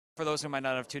for those who might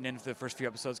not have tuned in for the first few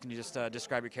episodes, can you just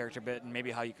describe your character a bit and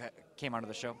maybe how you came onto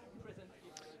the show?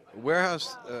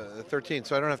 Warehouse 13,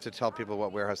 so I don't have to tell people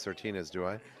what Warehouse 13 is, do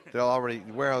I? They'll already,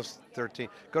 Warehouse 13,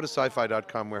 go to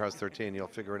sci-fi.com, Warehouse 13, you'll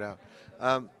figure it out.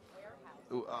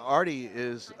 Artie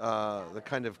is the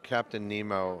kind of Captain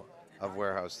Nemo of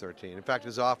Warehouse 13. In fact,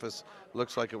 his office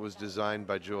looks like it was designed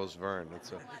by Jules Verne.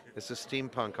 It's a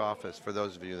steampunk office, for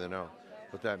those of you that know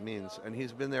what that means. And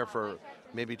he's been there for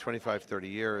maybe 25, 30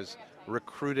 years,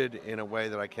 recruited in a way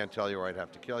that I can't tell you or I'd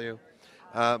have to kill you.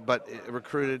 But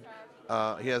recruited,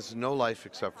 he has no life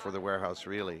except for the warehouse,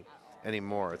 really,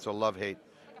 anymore. It's a love-hate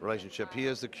relationship. He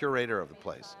is the curator of the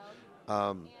place.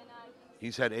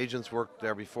 He's had agents work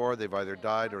there before. They've either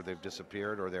died or they've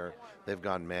disappeared or they've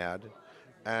gone mad.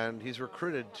 And he's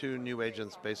recruited 2 new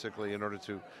agents basically in order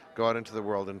to go out into the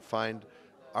world and find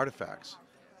artifacts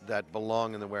that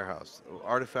belong in the warehouse.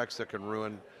 Artifacts that can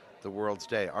ruin the world's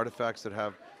day. Artifacts that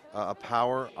have a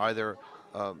power either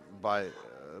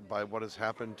by what has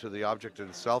happened to the object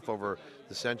itself over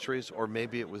the centuries, or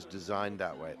maybe it was designed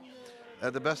that way.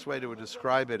 The best way to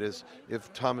describe it is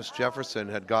if Thomas Jefferson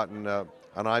had gotten an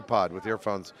iPod with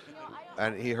earphones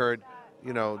and he heard,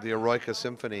 you know, the Eroica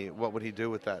Symphony, what would he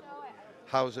do with that?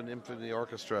 How is an symphony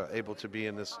orchestra able to be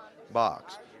in this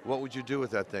box? What would you do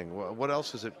with that thing? What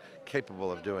else is it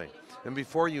capable of doing? And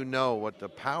before you know what the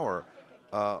power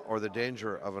or the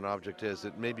danger of an object is,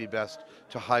 it may be best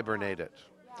to hibernate it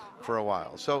for a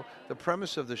while. So the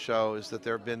premise of the show is that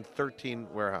there have been 13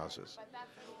 warehouses.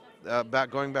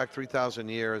 Going back 3,000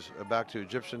 years, back to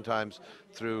Egyptian times,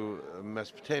 through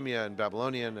Mesopotamia and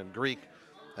Babylonian and Greek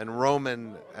and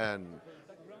Roman and,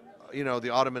 you know,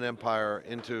 the Ottoman Empire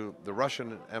into the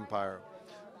Russian Empire,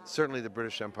 certainly the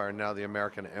British Empire, and now the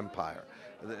American Empire.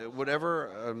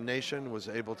 Whatever nation was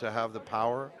able to have the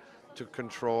power to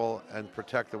control and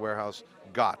protect the warehouse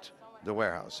got the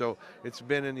warehouse. So it's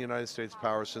been in the United States'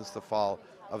 power since the fall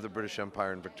of the British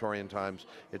Empire in Victorian times.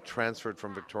 It transferred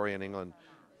from Victorian England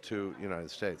to the United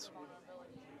States.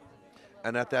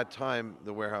 And at that time,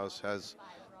 the warehouse has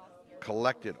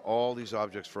collected all these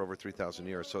objects for over 3,000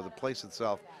 years. So the place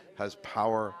itself has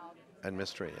power and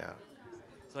mystery, yeah.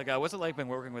 So, like, what's it like been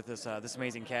working with this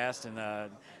amazing cast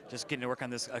and just getting to work on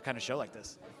this kind of show like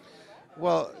this?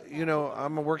 Well, you know,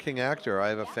 I'm a working actor. I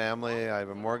have a family, I have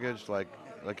a mortgage, like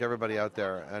everybody out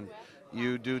there. And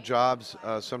you do jobs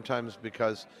sometimes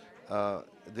because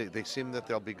they seem that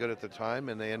they'll be good at the time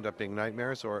and they end up being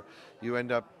nightmares, or you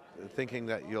end up thinking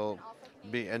that you'll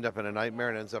end up in a nightmare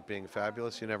and it ends up being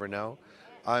fabulous. You never know.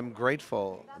 I'm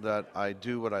grateful that I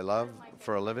do what I love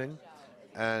for a living,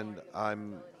 and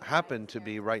I'm happen to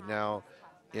be right now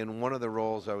in one of the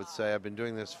roles. I would say I've been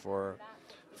doing this for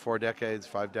 4 decades,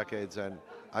 5 decades, and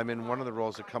I'm in one of the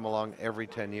roles that come along every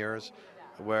 10 years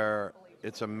where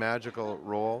it's a magical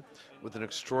role with an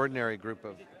extraordinary group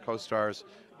of co-stars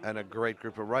and a great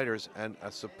group of writers and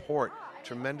a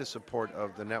tremendous support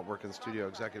of the network and studio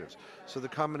executives. So the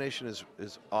combination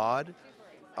is odd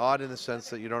in the sense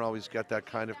that you don't always get that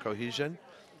kind of cohesion.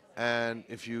 And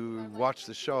if you watch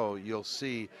the show, you'll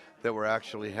see that we're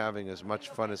actually having as much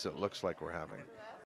fun as it looks like we're having.